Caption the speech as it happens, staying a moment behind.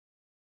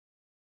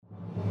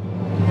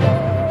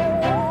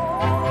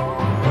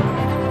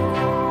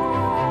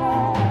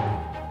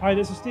Hi,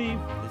 this is Steve.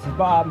 This is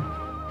Bob.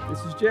 This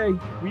is Jay.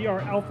 We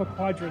are Alpha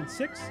Quadrant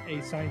 6, a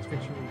science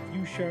fiction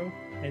review show.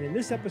 And in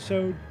this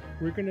episode,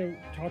 we're going to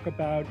talk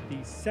about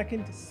the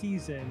second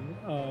season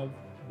of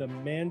The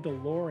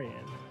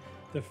Mandalorian.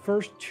 The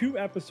first 2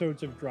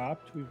 episodes have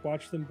dropped. We've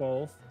watched them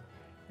both.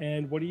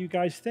 And what do you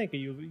guys think? Are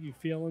you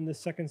feeling this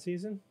second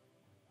season?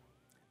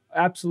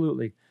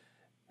 Absolutely.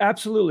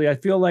 Absolutely. I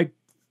feel like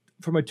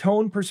from a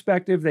tone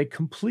perspective, they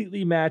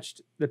completely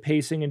matched the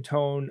pacing and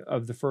tone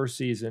of the first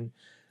season.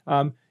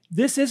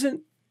 This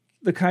isn't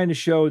the kind of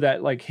show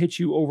that like hits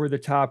you over the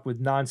top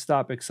with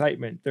nonstop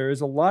excitement. There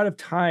is a lot of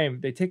time.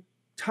 They take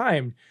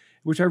time,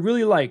 which I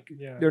really like.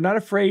 Yeah. They're not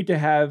afraid to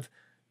have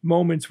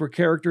moments where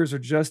characters are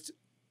just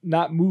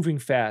not moving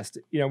fast.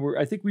 You know,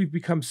 I think we've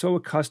become so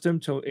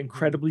accustomed to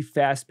incredibly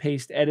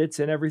fast-paced edits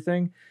and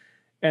everything,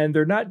 and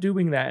they're not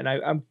doing that. And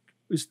I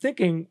was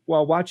thinking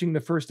while watching the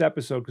first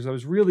episode, because I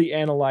was really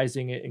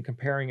analyzing it and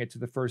comparing it to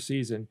the first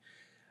season,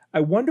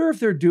 I wonder if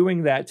they're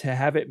doing that to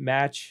have it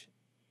match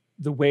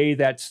the way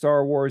that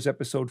Star Wars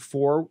Episode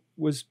 4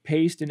 was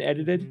paced and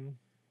edited.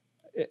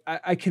 Mm-hmm.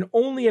 I can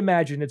only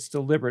imagine it's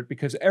deliberate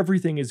because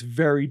everything is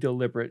very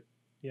deliberate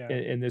Yeah.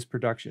 in this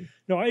production.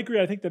 No, I agree.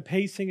 I think the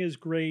pacing is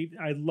great.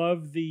 I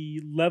love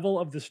the level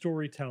of the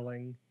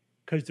storytelling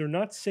because they're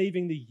not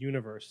saving the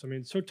universe. I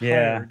mean, so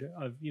tired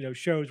of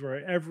shows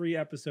where every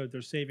episode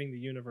they're saving the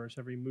universe,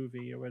 every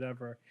movie or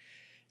whatever.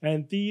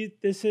 And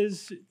these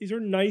are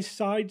nice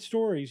side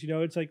stories.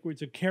 It's like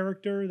it's a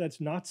character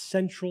that's not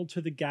central to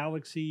the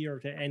galaxy or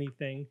to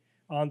anything,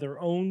 on their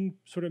own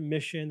sort of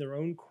mission, their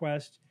own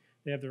quest.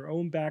 They have their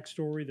own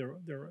backstory,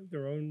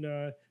 their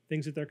own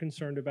things that they're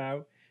concerned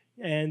about,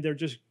 and they're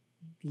just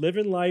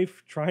living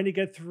life, trying to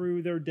get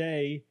through their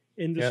day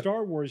in the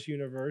Star Wars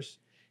universe.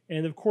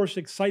 And of course,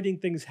 exciting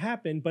things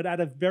happen, but at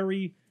a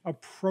very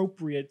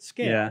appropriate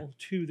scale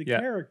to the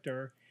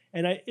character.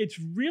 And it's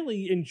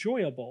really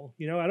enjoyable.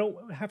 I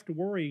don't have to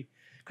worry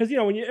because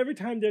every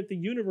time that the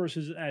universe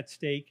is at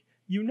stake,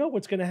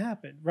 what's going to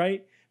happen,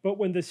 right? But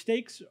when the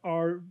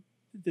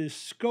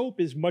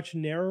scope is much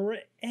narrower,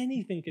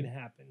 anything can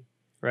happen,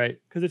 right?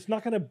 Because it's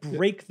not going to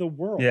break the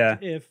world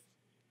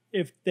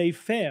if they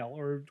fail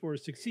or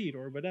succeed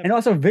or whatever. And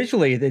also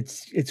visually,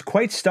 it's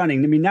quite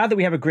stunning. I mean, now that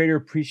we have a greater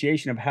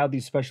appreciation of how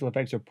these special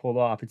effects are pulled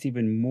off, it's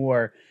even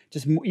more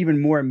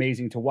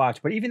amazing to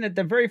watch. But even at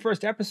the very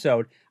first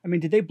episode, I mean,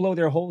 did they blow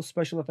their whole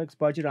special effects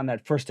budget on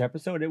that first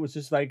episode? It was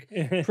just like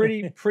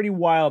pretty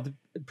wild,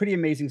 pretty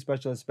amazing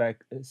special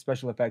effects,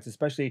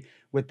 especially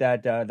with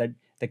the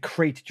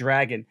crate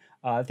dragon.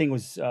 That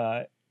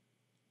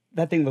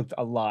thing looked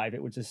alive.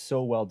 It was just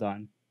so well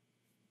done.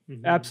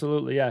 Mm-hmm.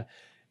 Absolutely, yeah.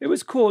 It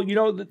was cool.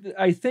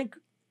 I think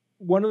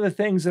one of the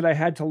things that I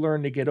had to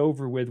learn to get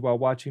over with while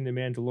watching The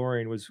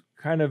Mandalorian was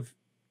kind of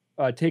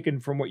taken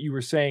from what you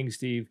were saying,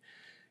 Steve.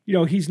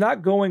 He's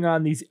not going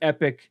on these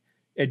epic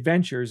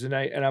adventures, and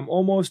I'm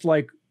almost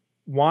like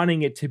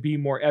wanting it to be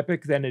more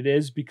epic than it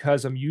is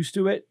because I'm used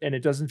to it, and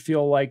it doesn't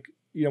feel like,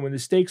 when the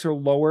stakes are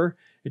lower,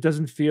 it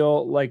doesn't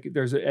feel like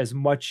there's as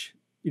much,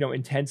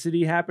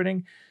 intensity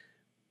happening.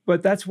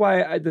 But that's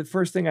why the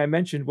first thing I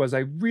mentioned was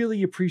I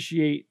really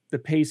appreciate the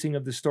pacing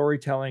of the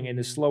storytelling and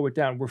to slow it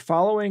down. We're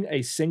following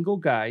a single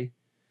guy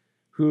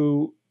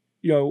who,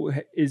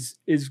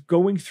 is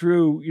going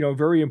through, a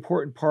very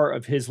important part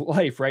of his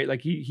life, right?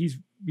 Like he's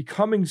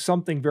becoming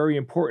something very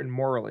important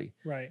morally.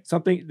 Right.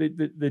 Something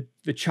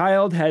the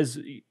child has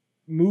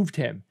moved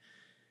him,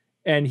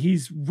 and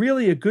he's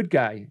really a good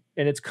guy,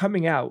 and it's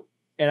coming out.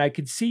 And I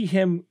could see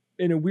him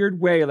in a weird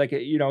way, like,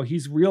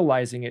 he's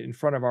realizing it in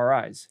front of our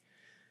eyes.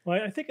 Well,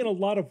 I think in a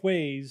lot of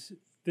ways,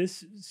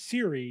 this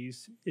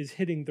series is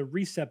hitting the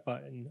reset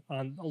button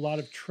on a lot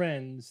of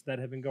trends that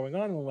have been going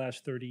on in the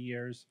last 30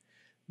 years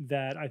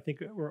that I think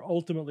were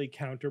ultimately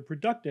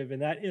counterproductive.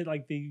 And that is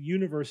like the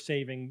universe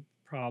saving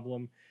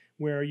problem,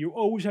 where you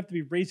always have to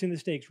be raising the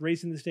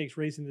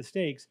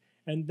stakes.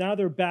 And now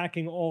they're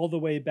backing all the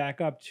way back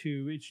up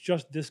to it's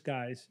just this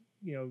guy's,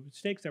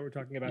 stakes that we're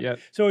talking about. Yep.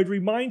 So it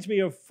reminds me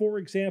of, for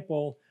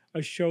example,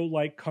 a show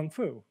like Kung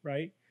Fu,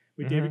 right?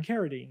 With David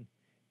Carradine.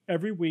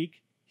 Every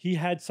week, he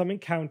had some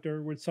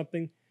encounter with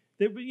something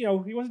that,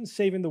 he wasn't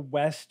saving the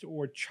West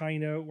or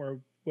China or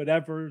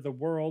whatever, the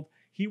world.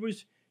 He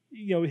was,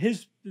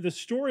 the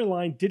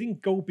storyline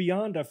didn't go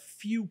beyond a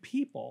few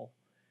people,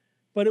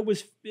 but it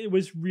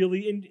was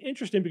really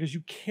interesting because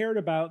you cared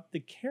about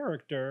the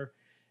character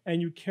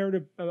and you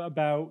cared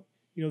about,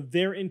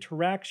 their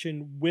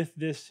interaction with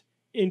this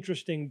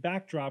interesting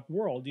backdrop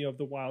world, of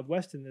the Wild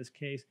West in this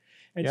case.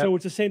 And so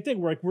it's the same thing.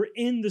 We're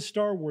in the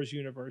Star Wars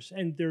universe,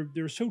 and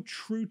they're so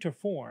true to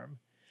form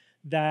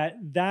that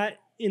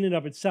in and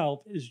of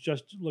itself is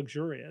just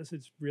luxurious.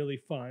 It's really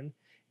fun.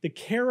 The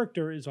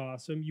character is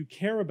awesome. You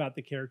care about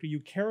the character. You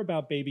care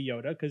about Baby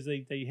Yoda because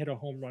they hit a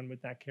home run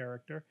with that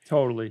character.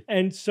 Totally.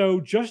 And so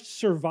just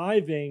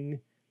surviving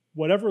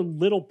whatever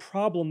little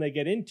problem they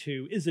get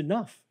into is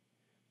enough.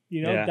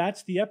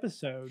 That's the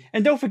episode.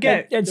 And don't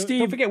forget, and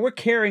Steve, don't forget, we're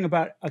caring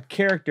about a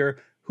character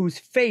whose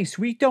face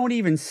we don't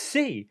even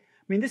see.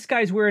 I mean, this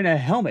guy's wearing a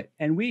helmet,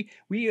 and we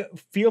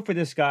feel for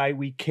this guy.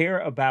 We care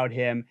about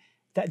him.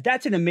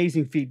 That's an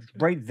amazing feat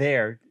right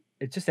there.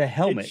 It's just a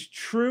helmet. It's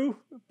true,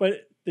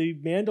 but the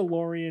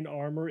Mandalorian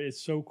armor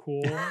is so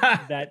cool.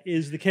 That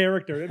is the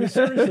character. I mean,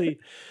 seriously,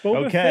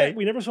 Boba Fett.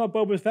 We never saw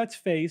Boba Fett's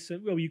face.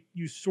 Well,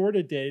 you sort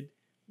of did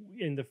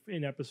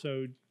in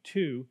episode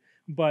 2,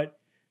 but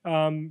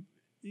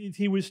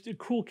he was a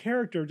cool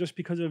character just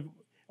because of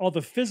all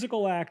the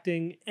physical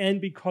acting and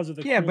because of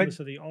the coolness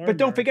of the armor. But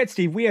don't forget,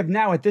 Steve, we have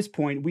now at this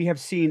point we have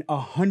seen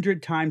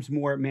 100 times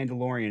more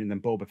Mandalorian than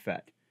Boba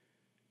Fett.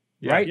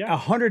 Right?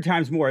 100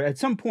 times more. At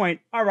some point,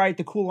 all right,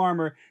 the cool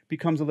armor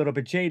becomes a little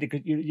bit jaded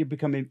because you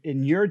become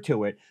inured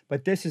to it.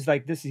 But this is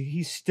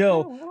he's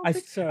still. No, I don't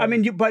think so. I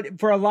mean, but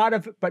for a lot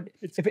of,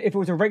 if it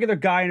was a regular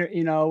guy,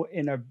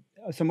 in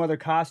some other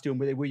costume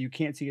where you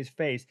can't see his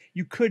face,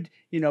 you could,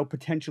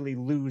 potentially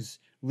lose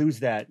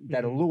that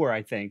allure,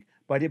 I think.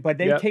 But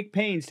they take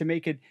pains to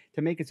make it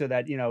so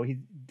that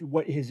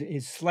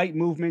his slight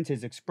movements,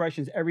 his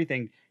expressions,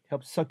 everything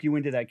helps suck you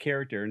into that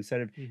character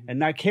instead of and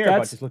not care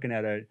about just looking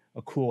at a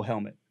cool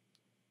helmet.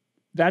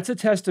 That's a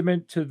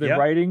testament to the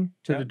writing,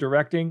 to the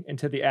directing, and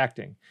to the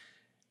acting,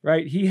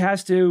 right? They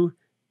have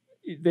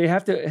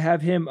to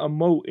have him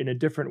emote in a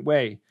different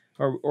way,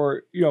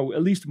 or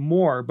at least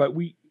more. But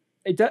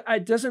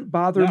it doesn't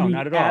bother me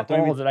not at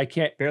all that I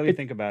can't barely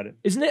think about it.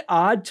 Isn't it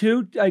odd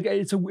too? Like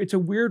it's a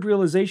weird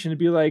realization to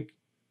be like,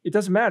 it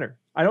doesn't matter.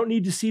 I don't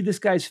need to see this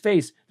guy's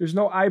face. There's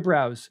no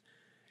eyebrows,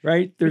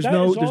 right?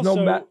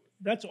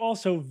 That's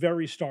also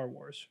very Star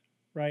Wars,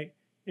 right?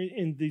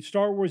 In the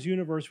Star Wars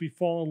universe, we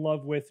fall in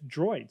love with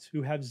droids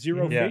who have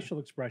zero facial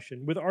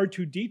expression. With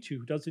R2-D2,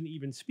 who doesn't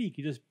even speak,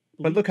 he just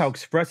bleeps. But look how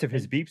expressive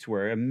his beeps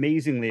were.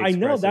 Amazingly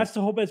expressive. I know, that's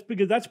the whole best,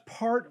 because that's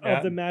part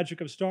of the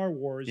magic of Star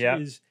Wars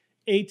is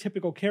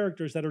atypical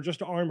characters that are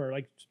just armor,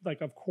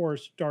 like of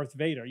course Darth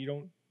Vader. You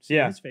don't see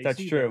his face.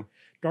 That's true.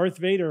 Darth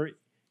Vader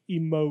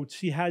emotes.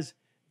 He has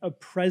a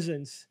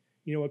presence,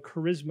 a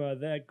charisma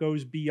that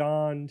goes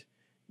beyond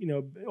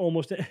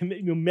almost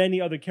many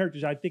other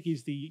characters. I think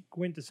he's the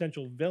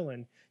quintessential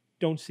villain.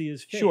 Don't see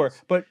his face. Sure,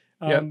 but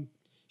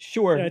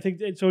sure. I think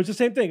so. It's the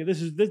same thing. And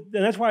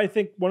that's why I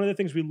think one of the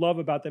things we love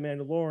about The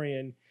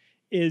Mandalorian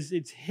is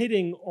it's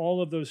hitting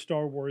all of those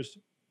Star Wars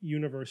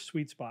universe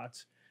sweet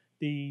spots.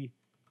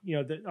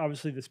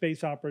 Obviously the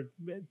space opera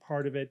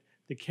part of it,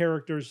 the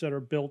characters that are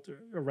built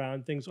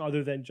around things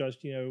other than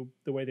just the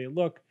way they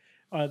look,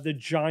 the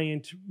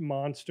giant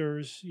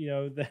monsters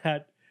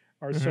that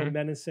are so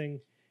menacing.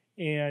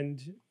 And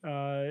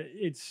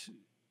it's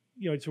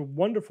a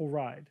wonderful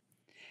ride.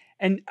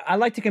 And I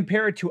like to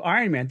compare it to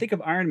Iron Man. Think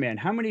of Iron Man.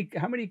 How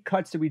many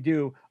cuts did we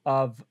do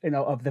of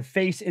the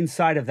face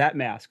inside of that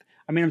mask?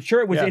 I mean, I'm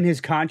sure it was in his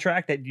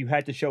contract that you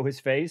had to show his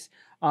face,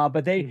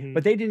 but they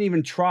didn't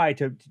even try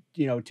to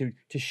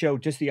show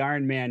just the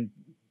Iron Man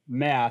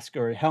mask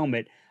or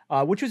helmet,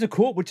 which is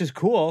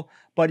cool.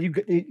 But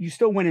you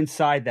still went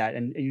inside that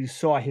and you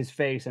saw his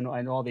face and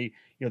all the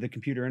the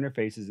computer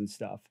interfaces and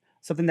stuff.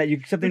 Something that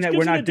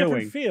we're not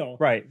doing. Feel.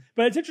 Right.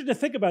 But it's interesting to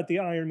think about the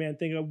Iron Man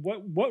thing. Of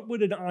what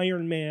would an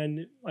Iron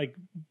Man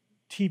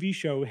TV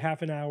show,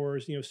 half an hour,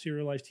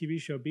 serialized TV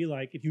show be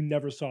like if you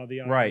never saw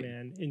the Iron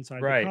Man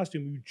inside the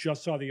costume, you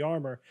just saw the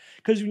armor?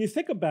 Because when you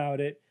think about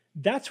it,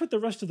 that's what the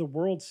rest of the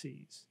world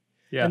sees.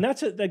 Yeah. And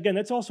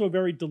that's also a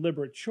very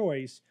deliberate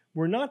choice.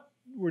 We're not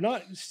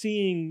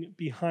seeing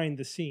behind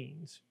the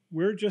scenes.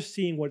 We're just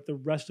seeing what the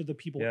rest of the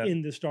people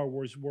in the Star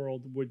Wars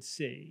world would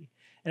see.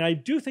 And I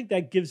do think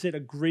that gives it a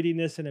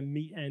grittiness and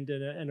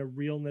a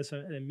realness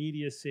and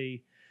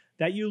immediacy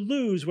that you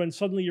lose when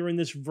suddenly you're in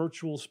this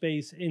virtual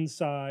space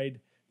inside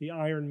the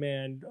Iron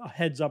Man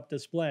heads-up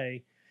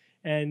display.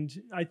 And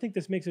I think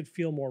this makes it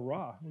feel more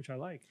raw, which I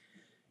like.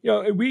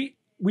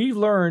 We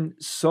learn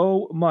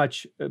so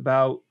much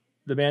about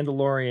the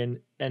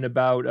Mandalorian and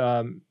about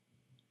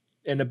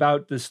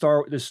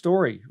the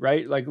story,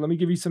 right? Like, let me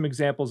give you some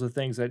examples of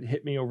things that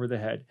hit me over the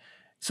head.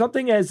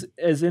 Something as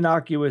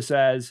innocuous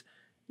as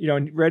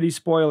ready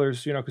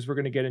spoilers, because we're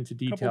going to get into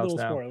details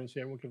now. Spoilers,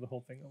 we won't give the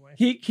whole thing away.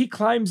 He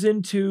climbs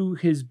into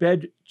his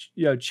bed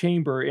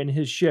chamber in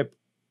his ship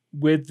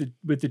with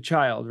the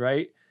child,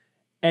 right?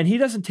 And he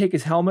doesn't take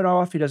his helmet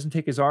off. He doesn't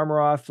take his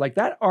armor off. Like,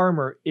 that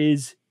armor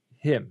is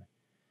him.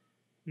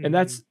 And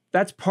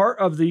that's part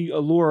of the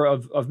allure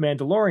of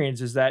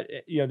Mandalorians, is that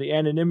the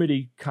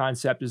anonymity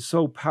concept is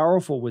so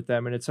powerful with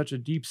them, and it's such a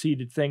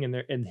deep-seated thing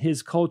in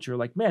his culture.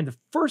 Like, man, the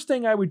first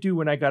thing I would do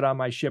when I got on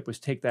my ship was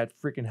take that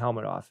freaking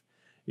helmet off.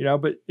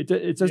 But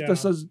it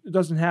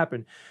doesn't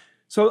happen.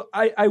 So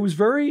I was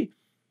very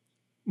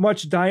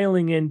much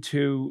dialing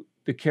into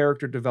the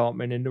character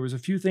development, and there was a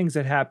few things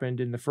that happened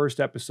in the first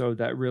episode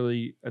that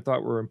really I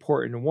thought were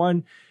important.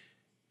 One,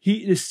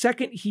 the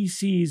second he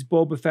sees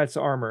Boba Fett's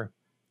armor,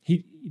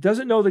 he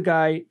doesn't know the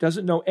guy,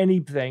 doesn't know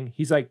anything.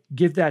 He's like,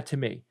 give that to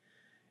me.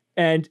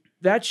 And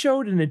that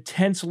showed an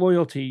intense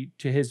loyalty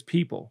to his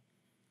people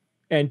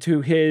and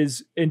to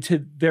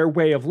their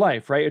way of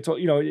life, right? It's,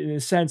 in a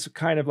sense,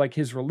 kind of like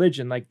his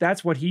religion. Like,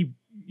 that's what he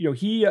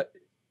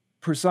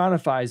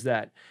personifies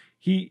that.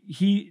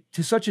 he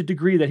to such a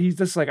degree that he's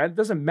just like, it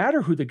doesn't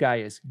matter who the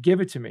guy is,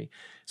 give it to me.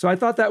 So I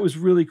thought that was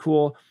really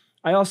cool.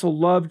 I also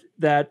loved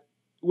that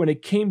when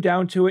it came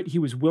down to it, he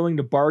was willing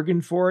to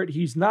bargain for it.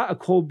 He's not a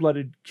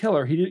cold-blooded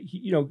killer.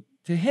 He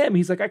to him,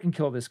 he's like, I can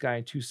kill this guy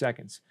in 2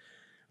 seconds,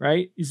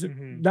 right? He's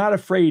not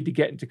afraid to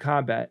get into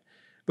combat,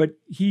 but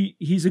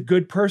he's a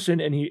good person,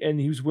 and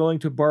he was willing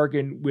to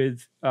bargain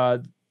with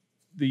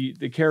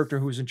the character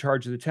who was in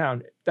charge of the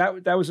town.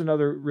 That was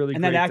another really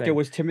and great that actor thing.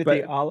 was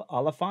Timothy But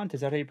Oliphant. Is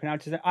that how you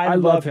pronounce his name? I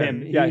love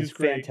him. Yeah, he's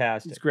great.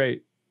 fantastic. It's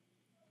great.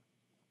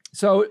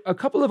 So a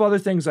couple of other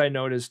things I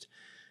noticed,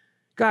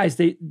 guys.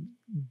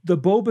 The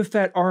Boba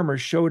Fett armor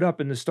showed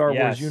up in the Star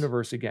Wars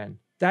universe again.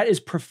 That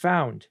is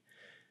profound.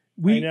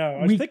 I know.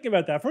 I was thinking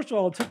about that. First of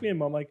all, it took me a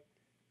moment. Like,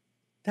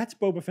 that's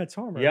Boba Fett's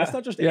armor. Yeah. That's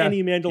not just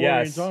any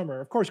Mandalorian's armor,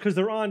 of course, because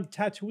they're on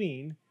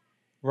Tatooine,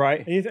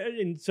 right?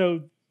 And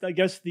so I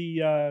guess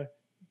the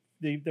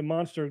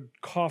monster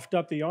coughed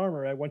up the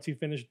armor once he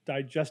finished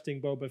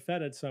digesting Boba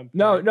Fett at some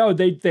point. No,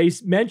 they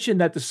mentioned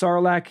that the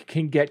Sarlacc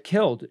can get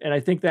killed, and I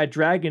think that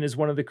dragon is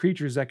one of the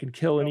creatures that can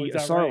kill and eat a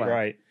Sarlacc.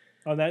 Right.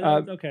 Oh, that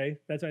okay.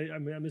 That's I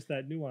missed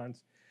that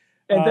nuance.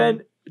 And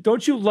then,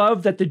 don't you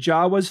love that the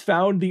Jawas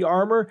found the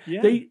armor? Yeah,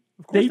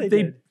 of course they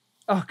did.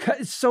 Oh,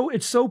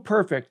 it's so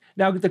perfect.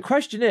 Now the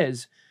question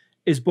is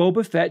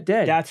Boba Fett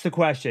dead? That's the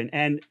question.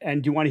 And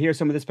do you want to hear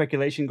some of the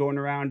speculation going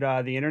around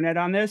the internet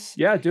on this?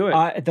 Yeah, do it.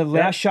 At the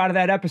last shot of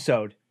that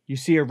episode, you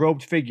see a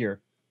robed figure.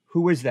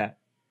 Who is that?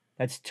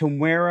 That's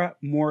Temuera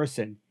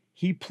Morrison.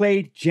 He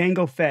played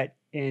Jango Fett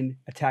in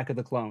Attack of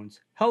the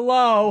Clones.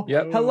 Hello.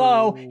 Yep.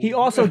 Hello. He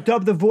also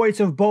dubbed the voice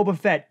of Boba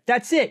Fett.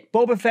 That's it.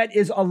 Boba Fett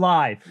is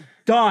alive.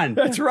 Done.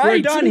 That's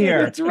right. We're done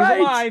here. That's right.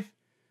 He's alive.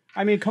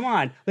 I mean, come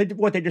on.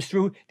 What, they just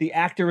threw the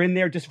actor in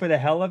there just for the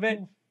hell of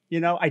it? You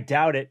know, I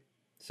doubt it.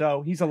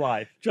 So he's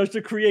alive. Just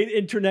to create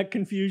internet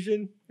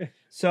confusion.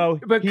 So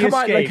but he come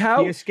escaped. on, like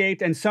how he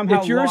escaped and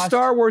somehow if you're lost a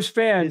Star Wars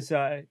fan, his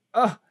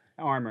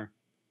armor.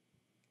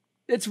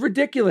 It's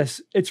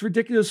ridiculous. It's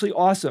ridiculously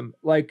awesome.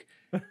 Like,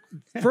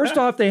 first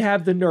off, they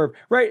have the nerve,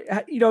 right?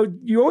 You know,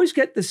 you always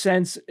get the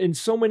sense in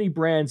so many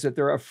brands that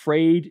they're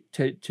afraid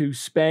to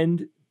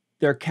spend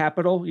their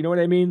capital. You know what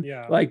I mean?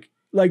 Yeah. Like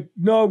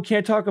no,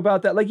 can't talk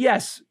about that. Like,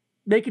 yes,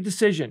 make a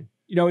decision.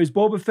 You know, is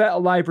Boba Fett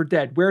alive or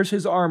dead? Where's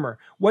his armor?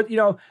 What, you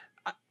know,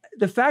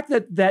 the fact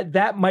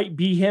that might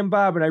be him,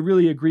 Bob, and I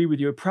really agree with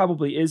you. It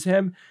probably is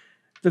him.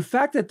 The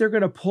fact that they're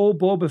going to pull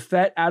Boba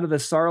Fett out of the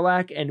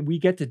Sarlacc and we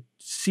get to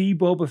see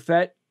Boba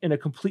Fett in a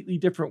completely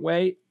different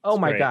way. Oh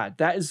my God,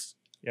 that is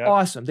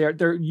awesome.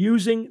 They're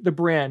using the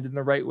brand in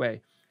the right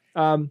way.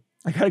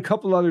 I got a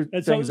couple other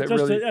things that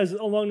really... as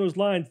along those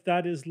lines,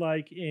 that is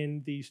like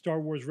in the Star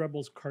Wars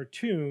Rebels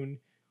cartoon,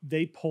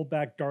 they pulled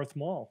back Darth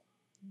Maul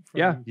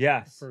from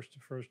the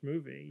first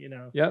movie, you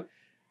know. Yep.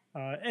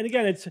 And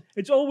again,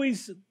 it's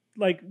always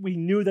like we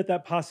knew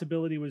that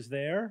possibility was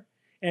there.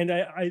 And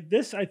I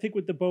think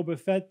with the Boba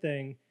Fett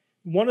thing,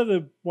 one of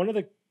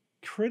the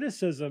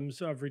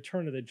criticisms of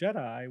Return of the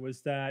Jedi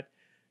was that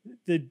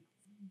the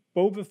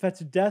Boba Fett's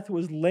death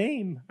was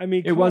lame. I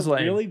mean, it was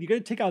lame. Really? You're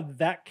going to take out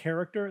that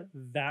character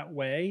that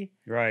way?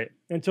 Right.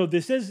 And so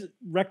this is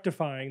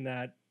rectifying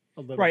that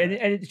a little bit. Right.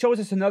 And it shows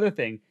us another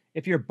thing.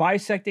 If you're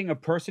bisecting a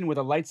person with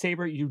a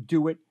lightsaber, you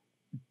do it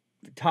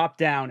top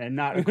down and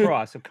not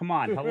across. So come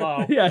on.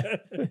 Hello. Yeah.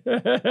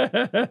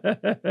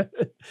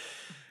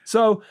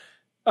 So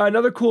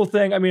another cool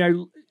thing. I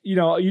mean, you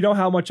know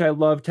how much I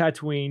love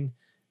Tatooine.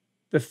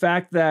 The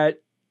fact that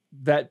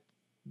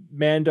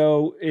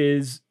Mando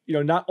is, you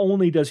know, not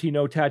only does he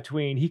know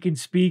Tatooine, he can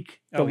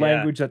speak the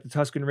language that the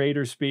Tusken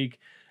Raiders speak.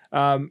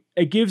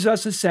 It gives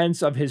us a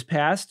sense of his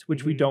past,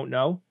 which we don't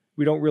know.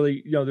 We don't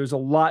really, you know, there's a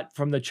lot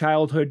from the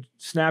childhood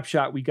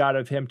snapshot we got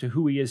of him to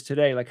who he is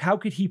today. Like, how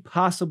could he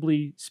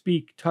possibly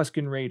speak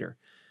Tusken Raider?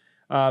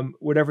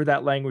 Whatever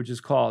that language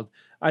is called.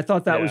 I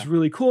thought that was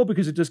really cool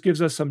because it just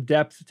gives us some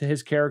depth to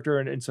his character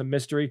and some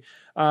mystery.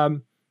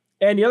 And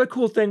the other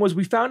cool thing was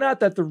we found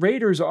out that the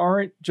Raiders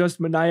aren't just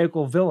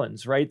maniacal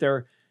villains, right?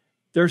 They're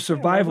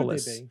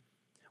survivalists.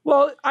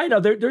 Well, I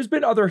know there's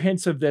been other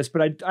hints of this,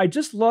 but I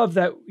just love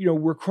that, you know,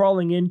 we're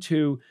crawling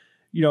into,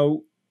 you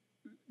know,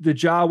 the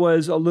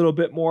Jawas a little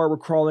bit more. We're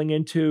crawling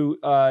into,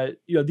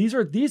 you know, these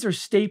are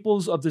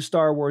staples of the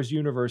Star Wars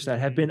universe that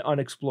have been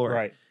unexplored.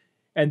 Right.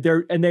 And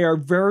they are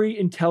very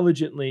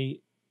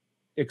intelligently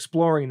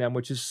exploring them,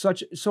 which is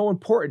so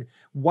important.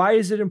 Why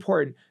is it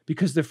important?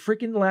 Because the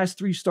freaking last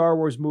 3 Star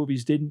Wars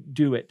movies didn't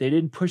do it. They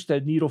didn't push the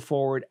needle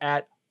forward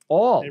at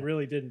all. They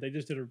really didn't. They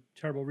just did a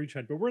terrible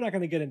retread, but we're not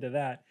going to get into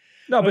that.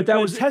 No, but that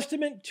was a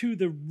testament to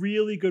the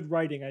really good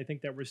writing, I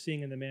think, that we're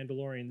seeing in The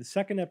Mandalorian. The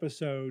second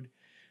episode,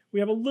 we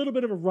have a little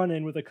bit of a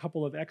run-in with a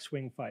couple of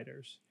X-Wing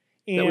fighters.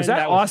 And was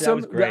that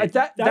awesome?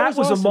 That was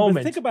awesome, a moment.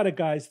 But think about it,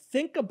 guys.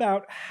 Think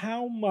about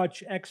how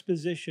much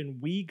exposition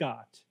we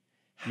got,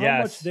 how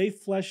much they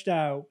fleshed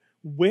out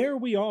where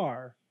we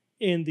are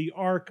in the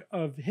arc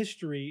of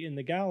history in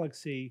the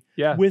galaxy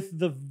with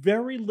the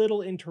very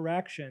little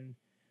interaction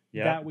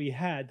that we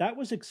had. That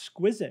was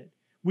exquisite.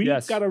 We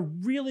Yes. got a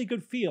really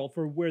good feel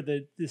for where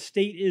the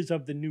state is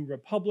of the New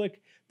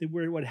Republic,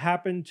 what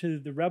happened to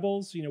the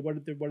rebels. You know,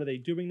 what are they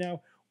doing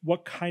now?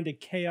 What kind of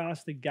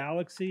chaos the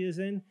galaxy is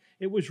in.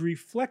 It was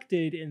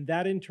reflected in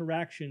that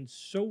interaction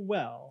so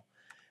well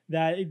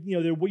that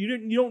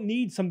you don't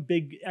need some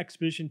big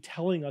exposition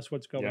telling us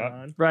what's going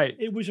on. Right.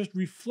 It was just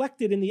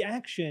reflected in the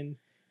action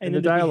and In in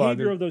the the dialogue.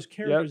 behavior of those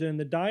characters and in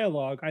the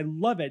dialogue. I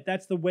love it.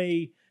 That's the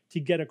way to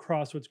get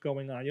across what's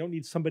going on. You don't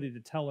need somebody to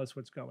tell us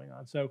what's going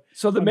on. So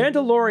the I'm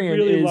Mandalorian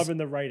really is loving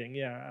the writing.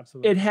 Yeah,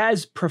 absolutely. It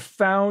has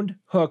profound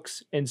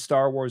hooks in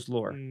Star Wars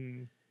lore.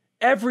 Mm.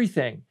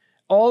 Everything,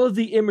 all of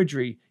the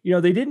imagery. You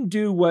know, they didn't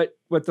do what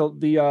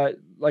the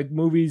like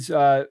movies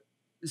 7,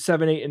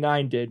 8, and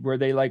 9 did, where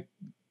they like,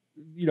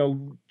 you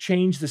know,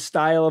 changed the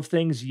style of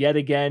things yet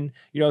again.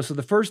 You know, so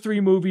the first 3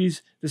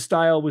 movies, the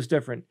style was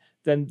different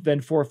than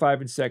 4,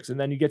 5, and 6. And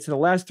then you get to the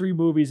last 3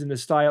 movies and the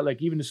style,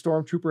 like even the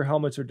Stormtrooper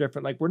helmets are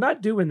different. Like, we're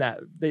not doing that.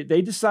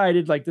 They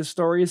decided, like, this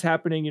story is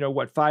happening, you know,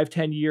 what, 5,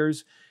 10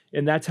 years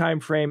in that time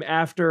frame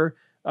after,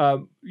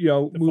 you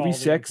know, The movie Fall of the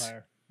 6.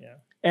 Empire. Yeah.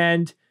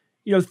 And,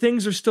 you know,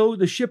 things are still,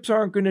 the ships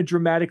aren't going to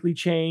dramatically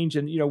change.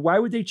 And, you know, why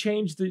would they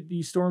change the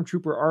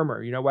Stormtrooper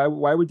armor? You know,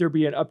 why would there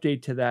be an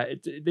update to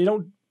that? They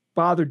don't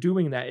bother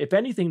doing that. If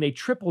anything, they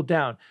triple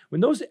down.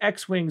 When those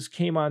X-Wings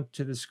came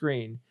onto the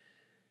screen,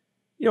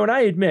 you know, and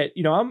I admit,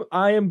 you know,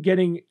 I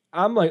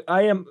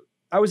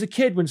was a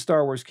kid when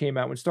Star Wars came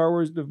out. When Star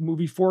Wars, the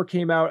movie 4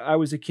 came out, I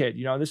was a kid.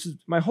 You know, this is,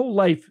 my whole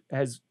life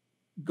has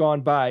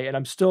gone by and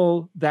I'm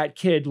still that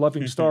kid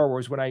loving Star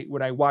Wars when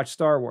I watch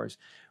Star Wars.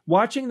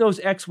 Watching those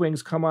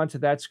X-Wings come onto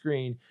that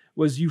screen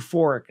was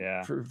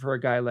euphoric for a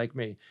guy like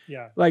me.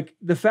 Yeah. Like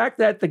the fact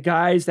that the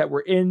guys that were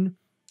in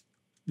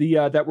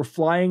the that were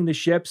flying the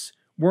ships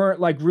weren't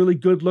like really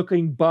good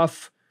looking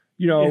buff,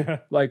 you know,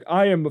 like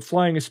I am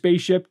flying a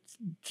spaceship.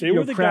 They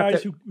were the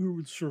guys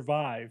who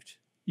survived.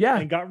 Yeah.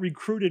 And got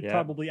recruited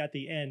probably at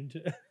the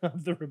end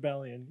of the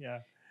rebellion. Yeah.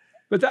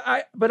 But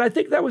I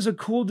think that was a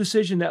cool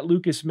decision that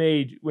Lucas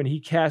made when he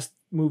cast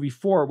movie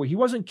 4, where he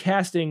wasn't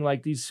casting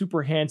like these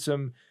super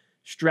handsome,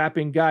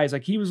 strapping guys.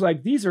 Like he was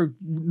like, these are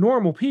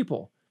normal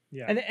people.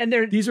 Yeah. And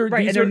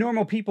they're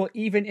normal people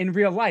even in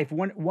real life.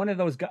 One of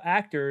those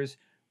actors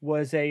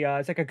was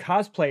it's like a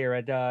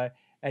cosplayer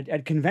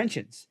at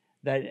conventions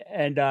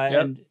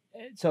and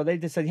so they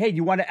just said, hey,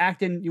 you want to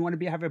act in, you want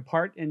to have a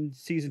part in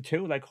season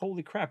 2? Like,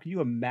 holy crap, can you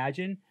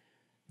imagine?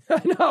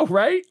 I know,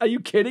 right? Are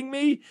you kidding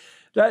me?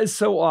 That is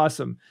so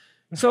awesome.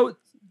 So,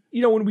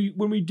 you know,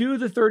 when we do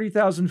the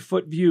 30,000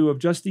 foot view of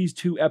just these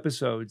 2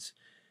 episodes,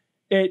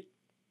 it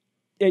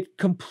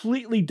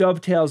completely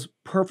dovetails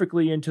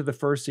perfectly into the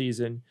first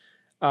season.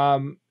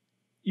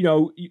 You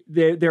know,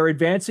 they're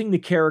advancing the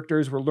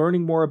characters. We're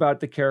learning more about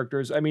the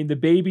characters. I mean, the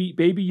baby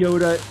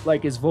Yoda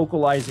like is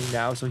vocalizing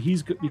now, so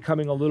he's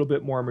becoming a little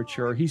bit more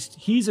mature.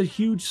 He's a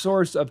huge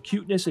source of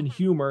cuteness and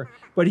humor,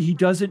 but he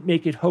doesn't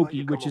make it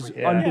hokey, which is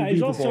unbelievable. Yeah,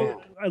 he's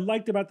also, I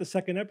liked about the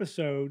second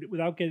episode,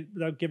 without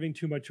giving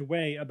too much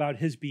away, about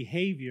his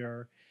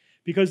behavior,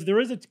 because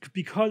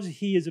because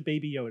he is a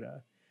baby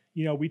Yoda.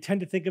 You know, we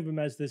tend to think of him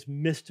as this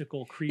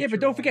mystical creature. Yeah, but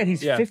don't forget,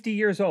 he's 50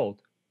 years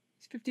old.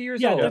 He's 50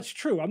 years old. Yeah, that's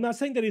true. I'm not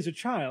saying that he's a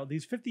child.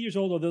 He's 50 years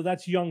old, although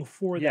that's young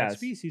for that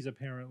species,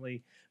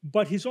 apparently.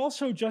 But he's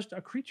also just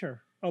a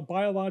creature, a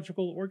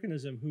biological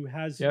organism who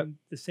has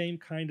the same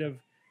kind of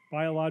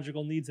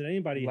biological needs that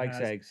anybody likes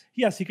has. Eggs.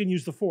 Yes, he can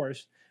use the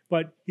Force,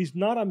 but he's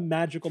not a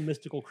magical,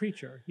 mystical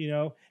creature, you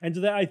know? And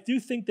so that, I do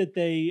think that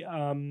they,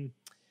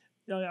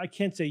 I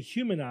can't say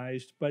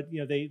humanized, but, you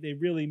know, they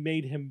really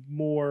made him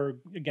more,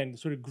 again,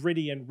 sort of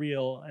gritty and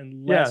real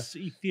and less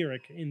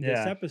etheric in this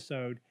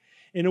episode,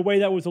 in a way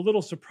that was a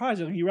little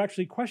surprising. You were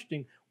actually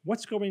questioning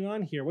what's going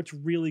on here, what's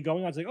really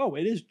going on. It's like, oh,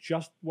 it is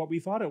just what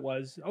we thought it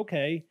was.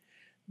 Okay,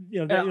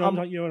 you know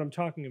what I'm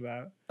talking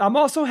about. I'm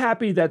also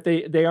happy that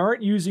they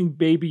aren't using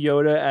Baby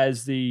Yoda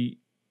as the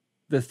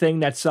thing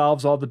that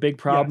solves all the big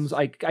problems.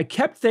 I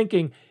kept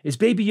thinking, is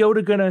Baby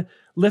Yoda gonna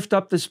lift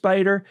up the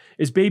spider?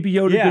 Is Baby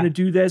Yoda gonna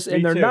do this?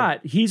 And they're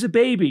not. He's a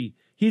baby.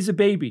 He's a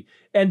baby.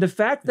 And the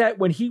fact that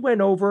when he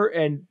went over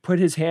and put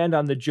his hand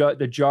on the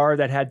jar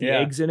that had the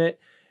eggs in it,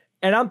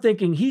 and I'm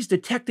thinking he's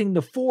detecting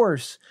the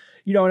Force,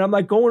 you know, and I'm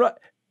like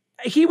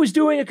he was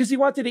doing it because he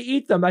wanted to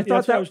eat them. I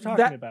thought that's what I was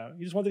talking about.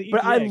 He just wanted to eat.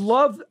 But the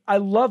eggs. I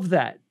love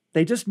that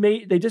they just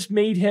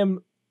made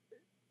him,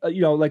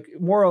 you know, like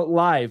more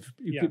alive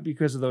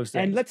because of those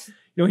things. And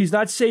you know, he's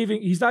not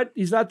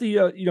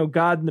the you know,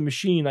 God in the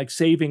machine, like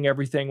saving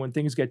everything when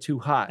things get too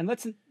hot.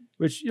 And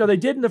which, you know, they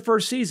did in the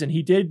first season.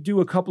 He did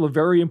do a couple of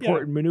very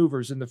important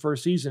maneuvers in the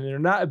first season, and they're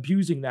not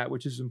abusing that,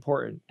 which is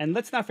important. And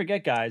let's not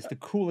forget, guys, the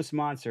coolest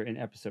monster in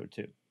episode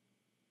 2. Do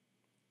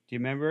you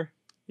remember?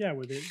 Yeah,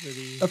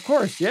 of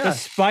course, yeah. The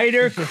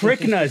spider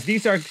kryknas.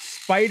 These are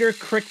spider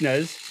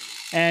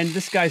kryknas, and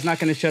this guy's not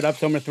going to shut up,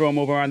 so I'm going to throw him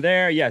over on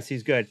there. Yes,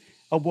 he's good.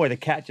 Oh boy, the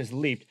cat just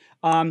leaped.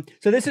 So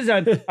this is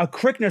a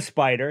krykna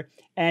spider,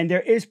 and there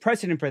is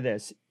precedent for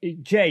this.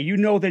 Jay, you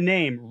know the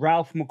name,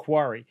 Ralph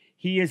McQuarrie.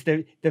 He is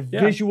the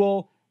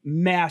visual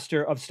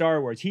master of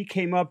Star Wars. He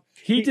came up.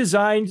 He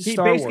designed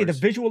Star basically Wars.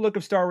 the visual look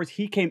of Star Wars.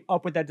 He came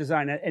up with that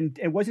design, and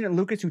wasn't it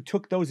Lucas who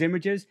took those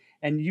images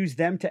and used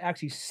them to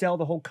actually sell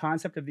the whole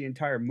concept of the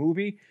entire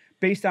movie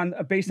based on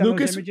those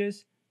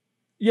images?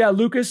 Yeah,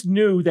 Lucas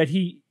knew that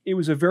it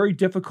was a very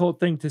difficult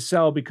thing to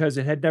sell because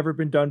it had never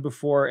been done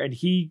before, and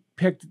he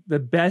picked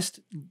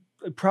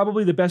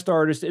probably the best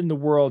artist in the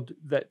world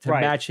to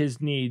match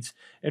his needs.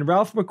 And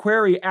Ralph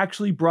McQuarrie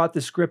actually brought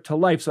the script to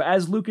life. So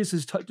as Lucas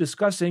is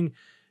discussing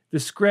the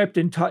script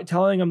and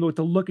telling him what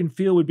the look and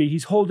feel would be,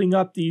 he's holding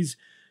up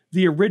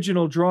the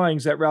original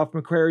drawings that Ralph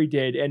McQuarrie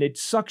did, and it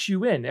sucks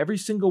you in. Every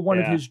single one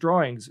of his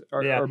drawings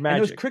are magic.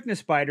 And those Krykna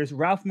spiders,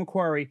 Ralph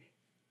McQuarrie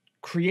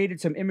created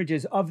some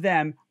images of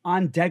them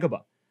on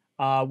Dagobah,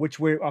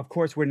 which of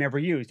course were never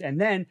used. And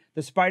then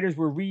the spiders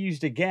were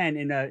reused again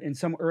in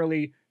some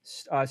early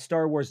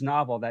Star Wars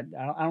novel that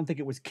I don't think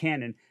it was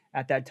canon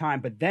at that time,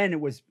 but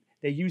then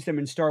they used them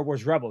in Star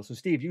Wars Rebels. So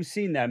Steve, you've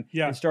seen them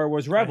in Star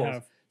Wars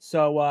Rebels.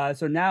 So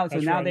now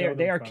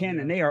they are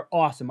canon. They are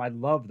awesome. I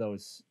love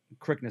those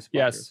Krykna spiders.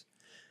 Yes.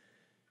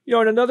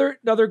 And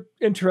another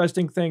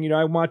interesting thing,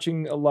 I'm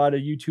watching a lot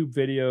of YouTube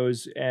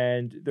videos,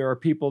 and there are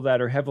people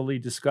that are heavily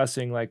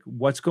discussing like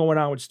what's going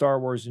on with Star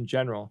Wars in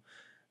general.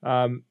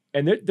 And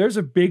there's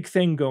a big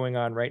thing going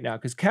on right now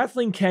because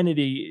Kathleen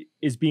Kennedy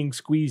is being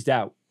squeezed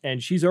out,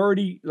 and she's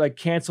already like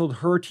canceled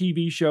her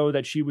TV show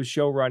that she was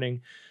show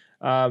running.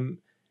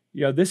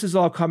 This is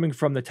all coming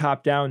from the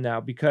top down now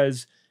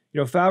because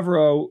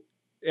Favreau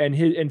and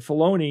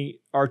Filoni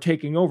are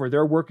taking over.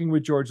 They're working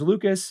with George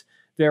Lucas.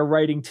 They're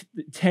writing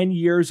 10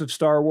 years of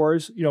Star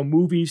Wars,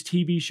 movies,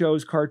 TV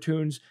shows,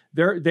 cartoons.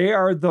 They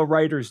are the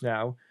writers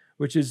now,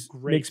 which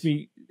makes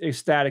me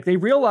ecstatic. They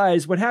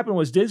realized what happened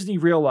was Disney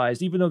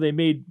realized, even though they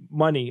made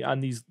money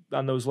on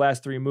those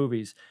last 3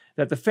 movies,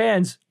 that the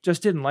fans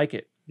just didn't like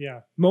it.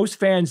 Yeah. Most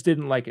fans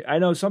didn't like it. I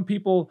know some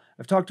people,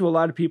 I've talked to a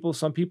lot of people,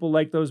 some people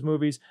like those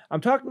movies.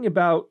 I'm talking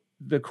about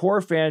the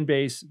core fan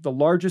base, the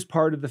largest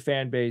part of the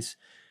fan base,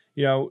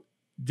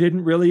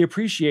 didn't really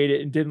appreciate it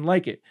and didn't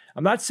like it.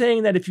 I'm not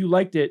saying that if you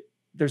liked it,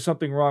 there's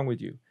something wrong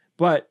with you.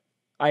 But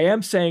I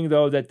am saying,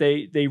 though, that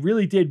they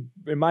really did,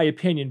 in my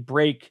opinion,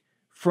 break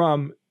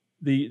from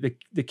the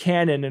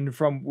canon and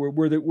from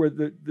where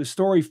the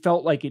story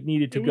felt like it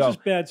needed to go. It was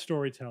just bad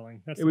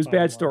storytelling. It was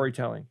bad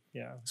storytelling.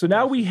 Yeah. So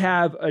now we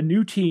have a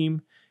new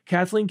team.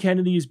 Kathleen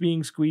Kennedy is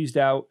being squeezed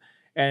out,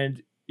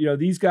 and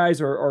these guys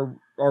are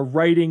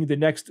writing the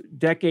next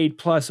decade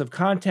plus of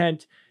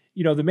content.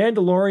 The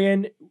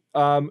Mandalorian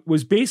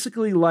was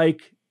basically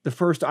like the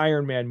first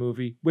Iron Man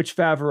movie, which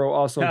Favreau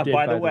also did.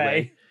 By the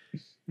way,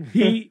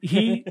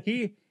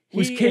 he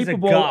was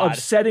capable of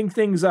setting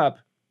things up.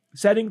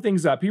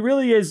 He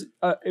really is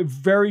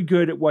very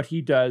good at what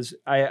he does.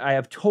 I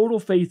have total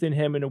faith in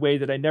him in a way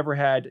that I never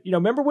had.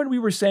 Remember when we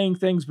were saying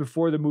things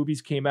before the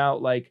movies came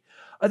out, like,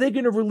 are they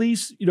going to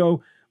release,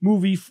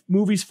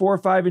 movies 4,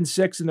 5, and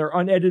 6 in their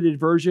unedited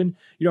version?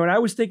 And I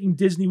was thinking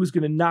Disney was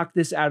going to knock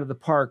this out of the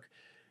park,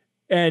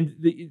 and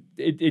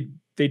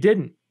they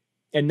didn't.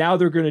 And now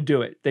they're going to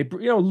do it.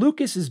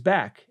 Lucas is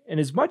back, and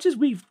as much as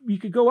we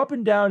could go up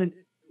and down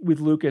with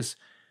Lucas,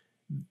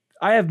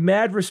 I have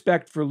mad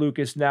respect for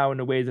Lucas now in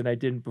a way that I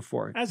didn't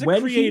before. As a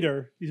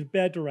creator, he's a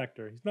bad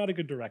director. He's not a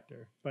good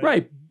director.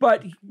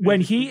 But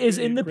when he is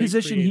in the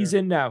position he's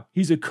in now,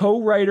 he's a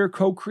co-writer,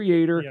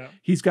 co-creator. Yeah.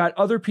 He's got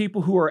other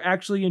people who are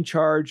actually in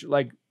charge,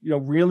 like,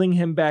 reeling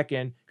him back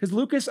in. Because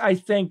Lucas, I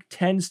think,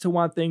 tends to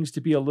want things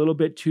to be a little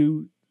bit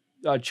too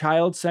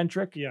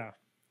child-centric. Yeah.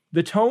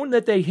 The tone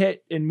that they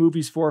hit in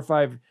movies 4,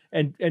 5,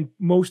 and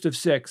most of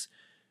 6,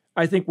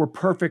 I think were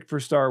perfect for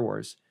Star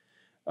Wars.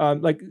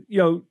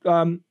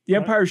 The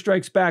Empire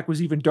Strikes Back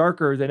was even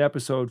darker than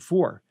Episode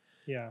 4.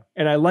 Yeah,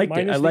 and I liked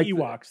it. I liked the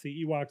Ewoks.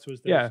 The Ewoks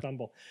was their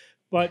stumble.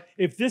 But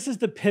if this is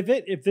the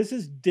pivot, if this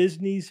is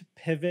Disney's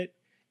pivot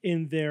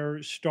in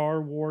their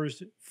Star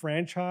Wars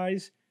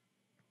franchise,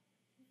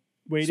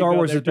 Star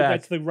Wars is back.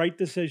 That's the right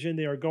decision.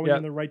 They are going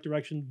in the right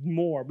direction.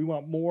 We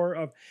want more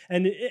of,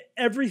 and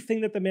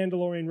everything that the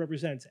Mandalorian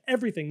represents.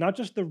 Everything, not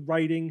just the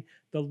writing,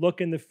 the look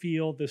and the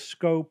feel, the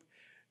scope,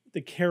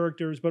 the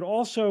characters, but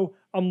also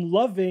I'm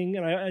loving,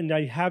 and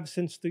I have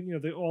since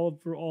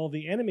all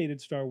the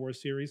animated Star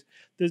Wars series,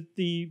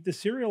 the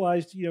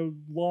serialized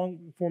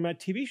long format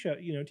TV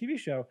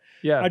show.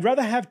 Yeah, I'd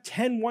rather have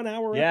 10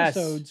 1-hour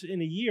episodes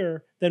in a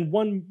year than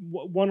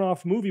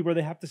one-off movie where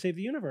they have to save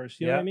the universe.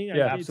 You know what I mean?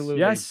 Absolutely.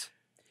 Yes.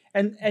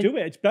 And do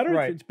it. It's better.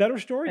 Right. It's better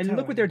storytelling. And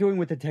look what they're doing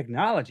with the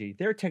technology.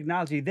 Their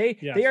technology.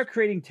 They are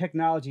creating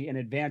technology and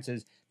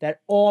advances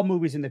that all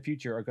movies in the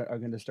future are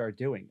going to start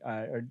doing.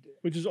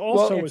 Which is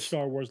also a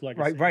Star Wars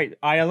legacy. Right.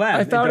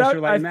 ILM,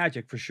 Industrial Light and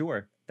Magic, for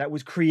sure. That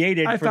was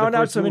created. I found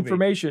out some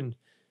information.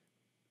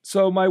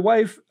 So my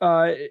wife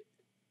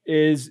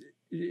is,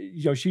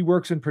 she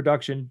works in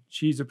production.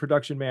 She's a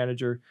production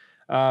manager,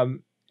 and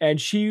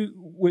she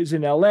was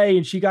in LA,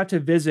 and she got to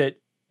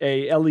visit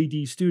a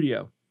LED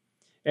studio.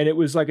 And it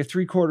was like a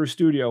 3/4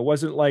 studio. It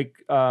wasn't like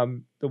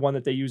the one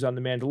that they use on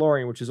The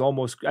Mandalorian, which is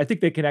almost, I think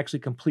they can actually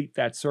complete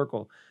that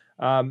circle.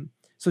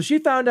 So she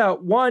found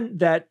out, one,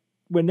 that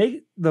when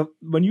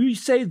you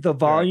say the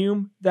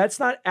volume, that's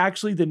not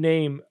actually the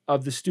name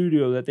of the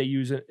studio that they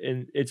use,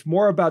 and it's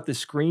more about the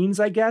screens,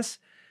 I guess.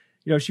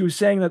 You know, she was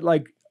saying that,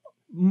 like,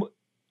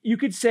 you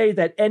could say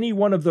that any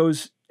one of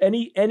those,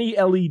 any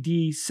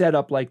LED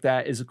setup like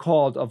that is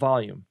called a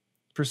volume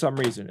for some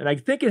reason. And I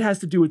think it has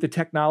to do with the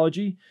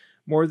technology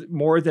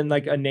more than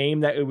like a name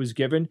that it was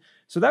given.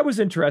 So that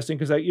was interesting,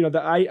 because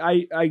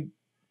I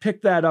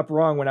picked that up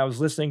wrong when I was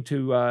listening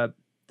to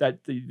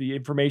the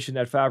information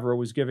that Favreau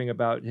was giving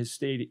about his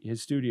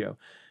studio.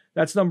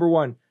 That's number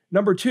one.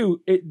 Number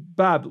two,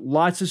 Bob,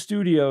 lots of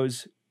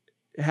studios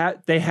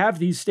they have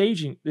the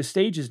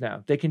stages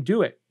now. They can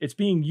do it. It's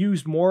being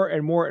used more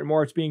and more and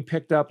more. It's being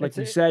picked up. Like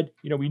we said,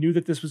 we knew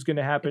that this was going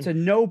to happen. It's a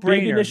no-brainer.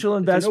 Big initial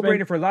investment. It's a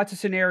no-brainer for lots of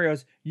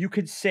scenarios. You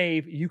could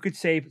save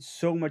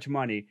so much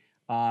money.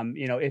 But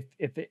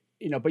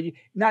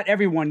not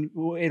everyone,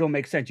 it'll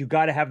make sense. You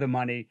got to have the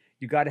money.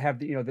 You got to have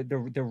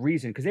the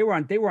reason, because they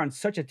were on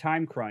such a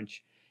time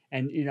crunch,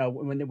 and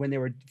when they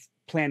were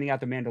planning out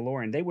the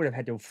Mandalorian, they would have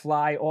had to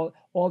fly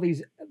all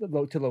these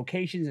to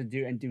locations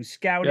and do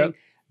scouting. Yep.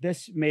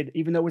 This made,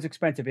 even though it was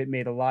expensive, it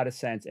made a lot of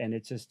sense, and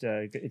it's just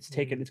it's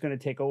going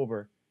to take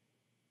over.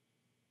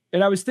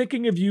 And I was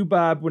thinking of you,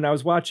 Bob, when I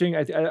was watching.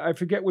 I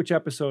forget which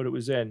episode it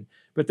was in,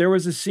 but there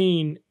was a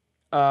scene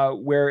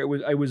where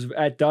I was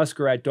at dusk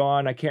or at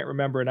dawn, I can't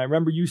remember. And I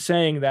remember you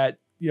saying that,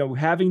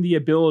 having the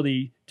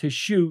ability to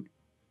shoot,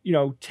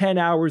 10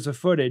 hours of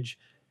footage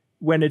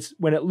when it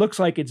looks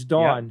like it's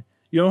dawn. Yep.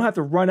 You don't have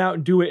to run out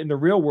and do it in the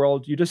real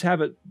world. You just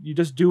have it. You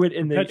just do it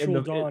in the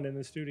dawn in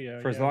the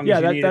studio for as long as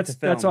you need it to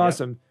film. That's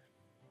awesome.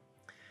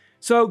 Yep.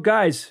 So,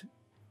 guys,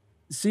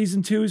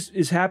 season 2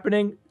 is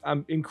happening.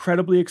 I'm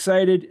incredibly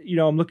excited.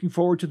 I'm looking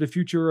forward to the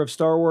future of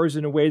Star Wars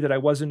in a way that I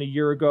wasn't a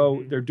year ago.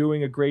 Mm-hmm. They're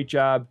doing a great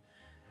job.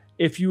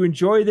 If you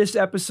enjoy this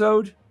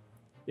episode,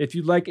 if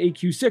you'd like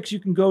AQ6, you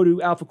can go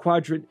to Alpha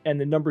Quadrant and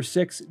the number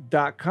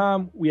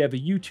 6.com. We have a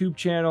YouTube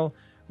channel.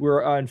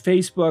 We're on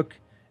Facebook.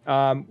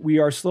 We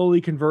are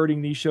slowly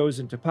converting these shows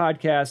into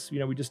podcasts.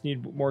 We just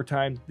need more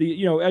time.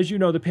 As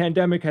the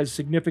pandemic has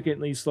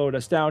significantly slowed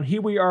us down.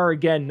 Here we are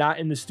again, not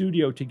in the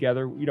studio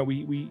together.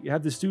 We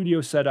have the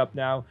studio set up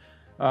now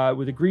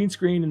with a green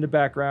screen in the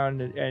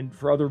background, and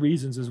for other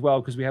reasons as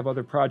well, because we have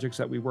other projects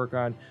that we work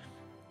on.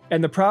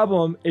 And the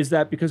problem is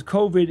that because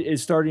COVID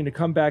is starting to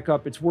come back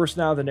up, it's worse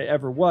now than it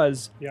ever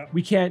was. Yeah.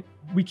 We can't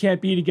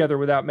be together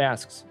without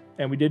masks,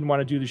 and we didn't want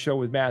to do the show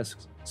with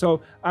masks.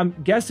 So I'm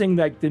guessing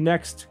that the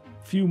next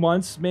few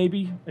months,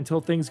 maybe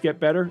until things get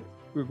better,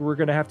 we're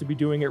going to have to be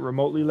doing it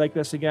remotely like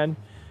this again.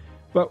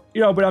 But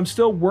I'm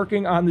still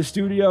working on the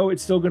studio.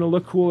 It's still going to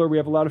look cooler. We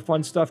have a lot of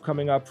fun stuff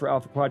coming up for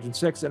Alpha Quadrant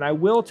 6. And I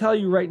will tell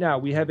you right now,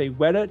 we have a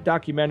Weta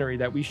documentary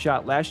that we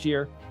shot last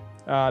year.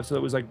 So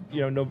it was like,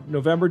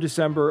 November,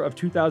 December of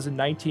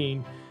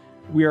 2019.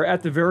 We are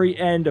at the very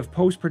end of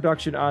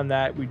post-production on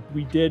that. We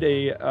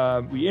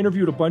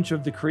interviewed a bunch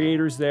of the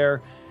creators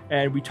there,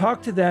 and we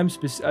talked to them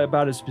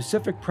about a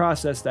specific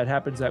process that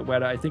happens at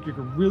Weta. I think you're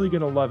really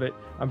going to love it.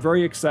 I'm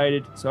very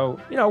excited. So,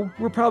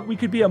 we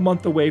could be a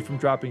month away from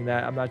dropping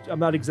that. I'm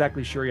not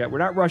exactly sure yet. We're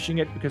not rushing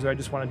it because I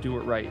just want to do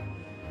it right.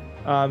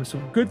 So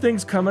good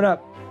things coming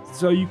up.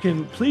 So you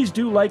can please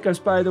do like us,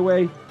 by the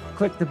way,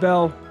 click the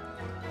bell,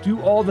 do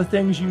all the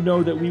things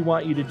that we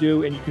want you to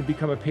do, and you can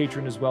become a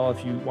patron as well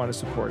if you want to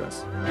support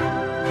us.